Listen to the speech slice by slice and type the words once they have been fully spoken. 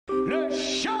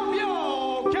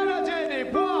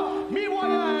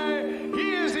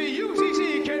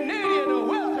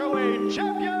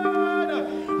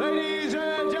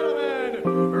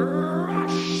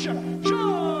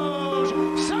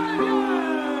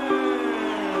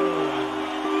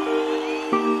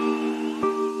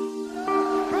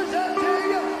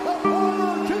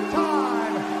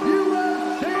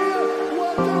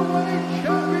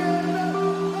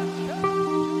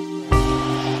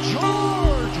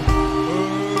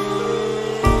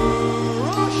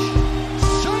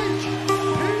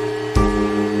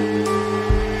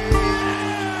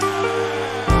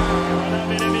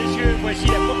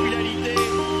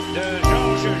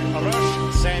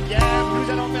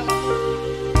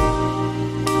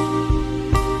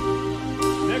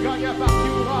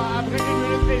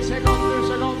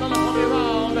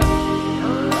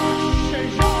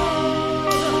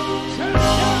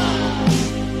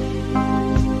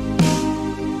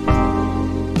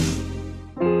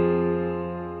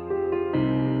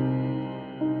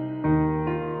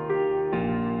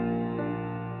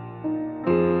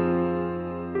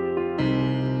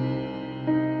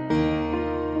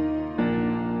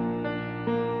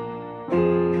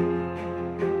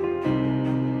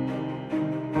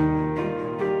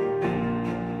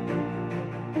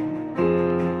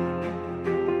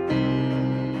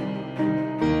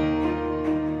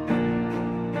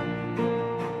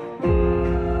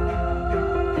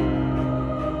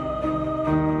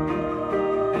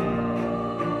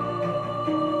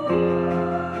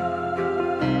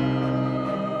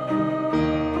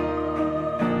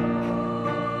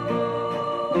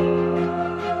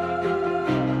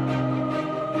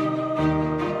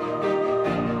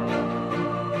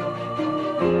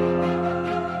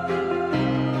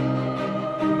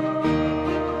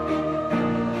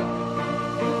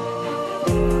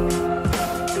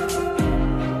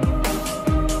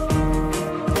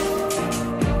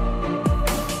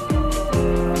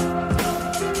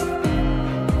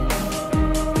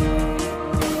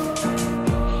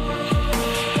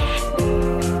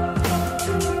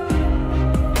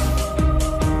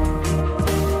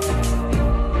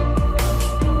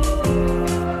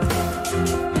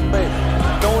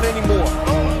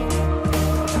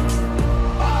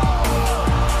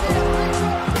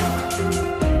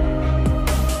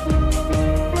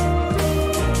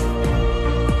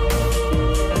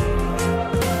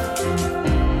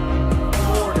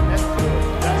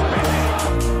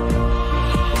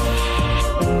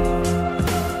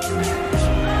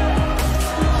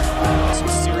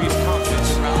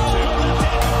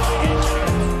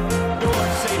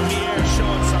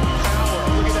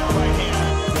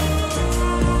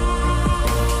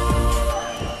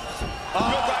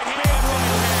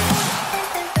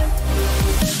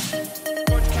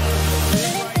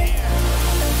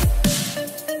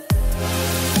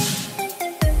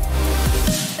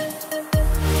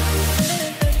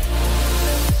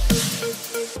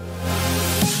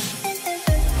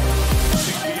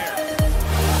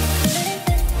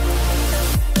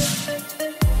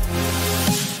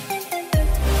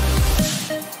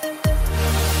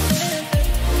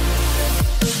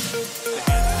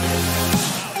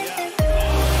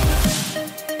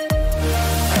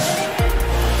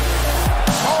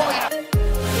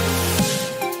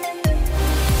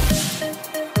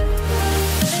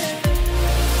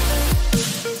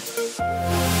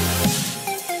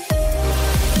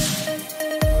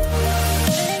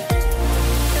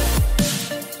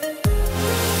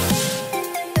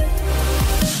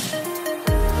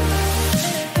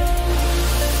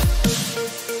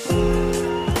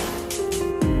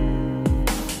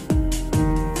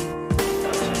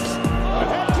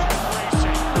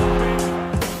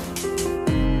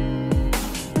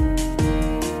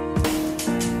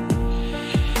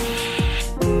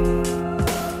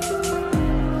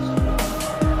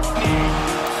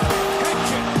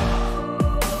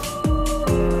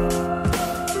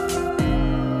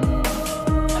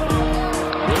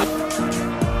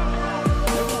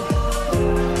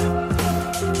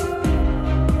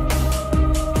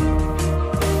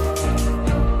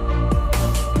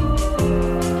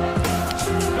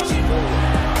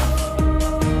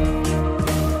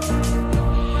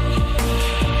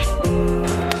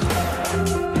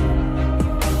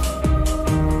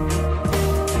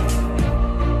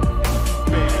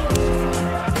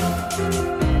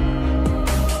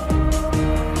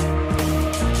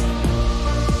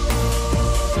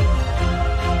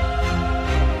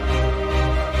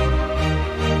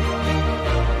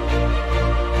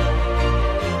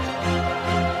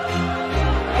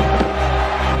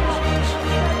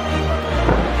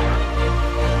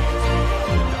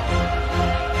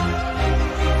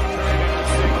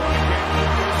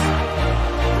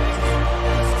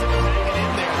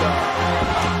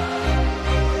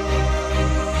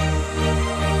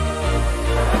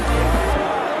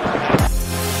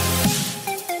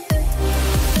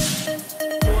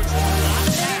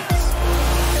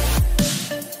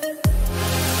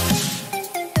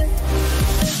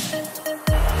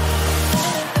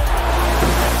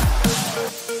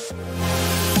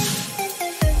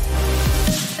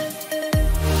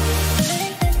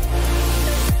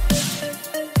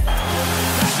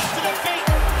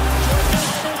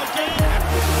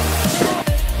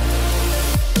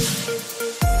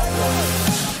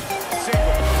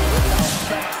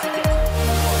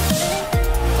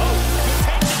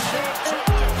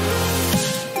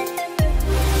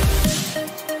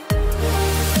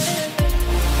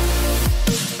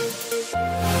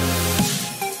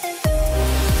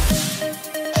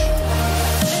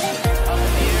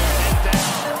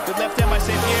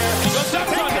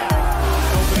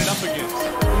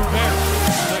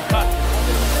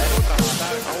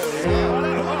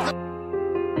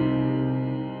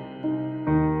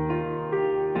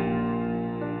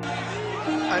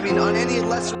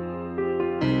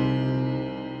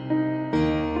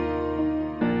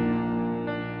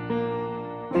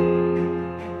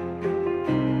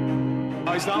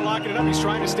he's not locking it up. He's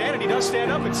trying to stand, and he does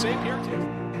stand up, and St Pierre takes.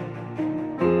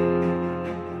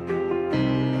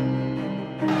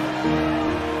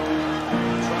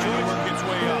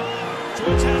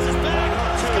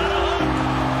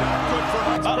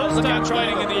 First time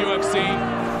fighting in the UFC.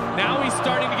 Now he's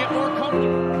starting to get more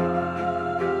comfortable.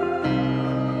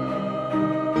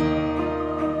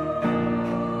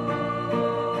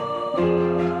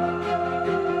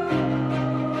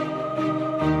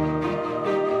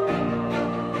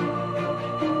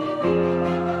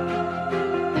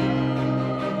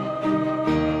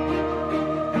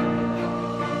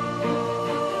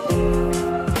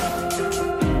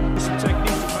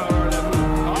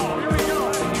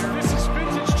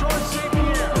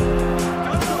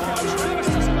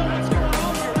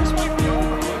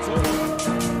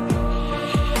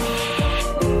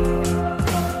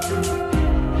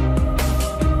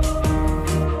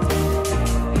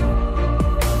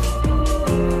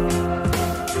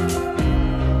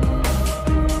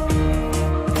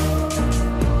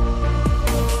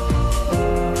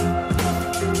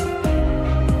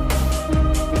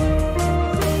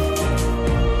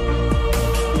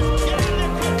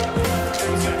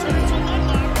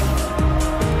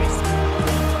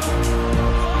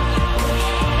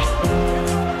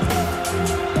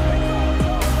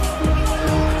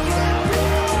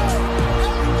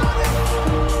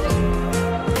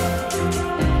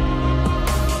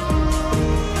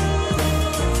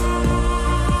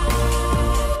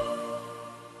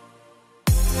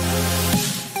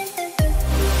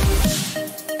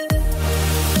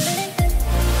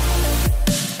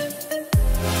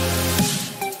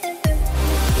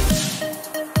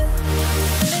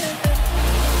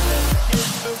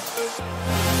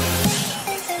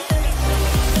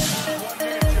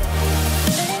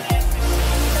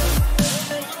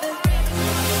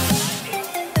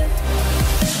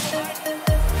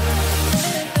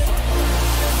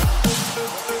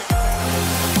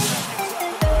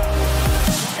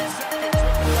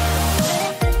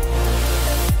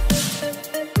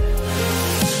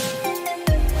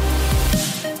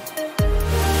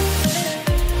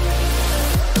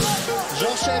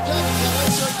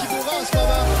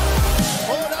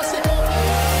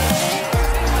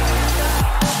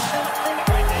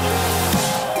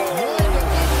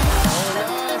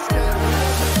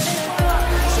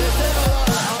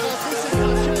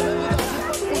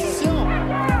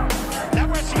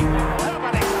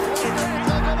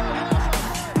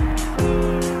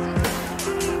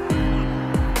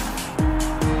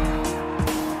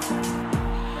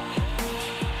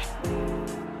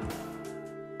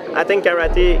 I think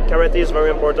karate is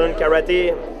very important.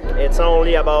 Karate, it's not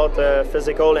only about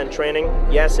physical and training.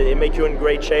 Yes, it makes you in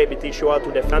great shape, it teaches you how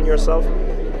to defend yourself,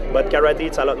 but karate,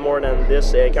 it's a lot more than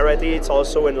this. Karate, it's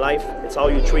also in life. It's how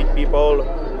you treat people,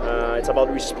 it's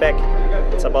about respect,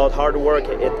 it's about hard work,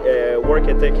 work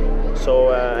ethic. So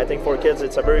I think for kids,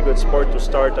 it's a very good sport to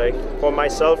start. For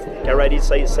myself, karate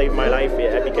saved my life.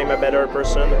 I became a better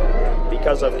person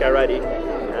because of karate.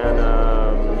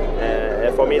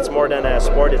 And for me, it's more than a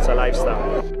sport, it's a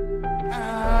lifestyle.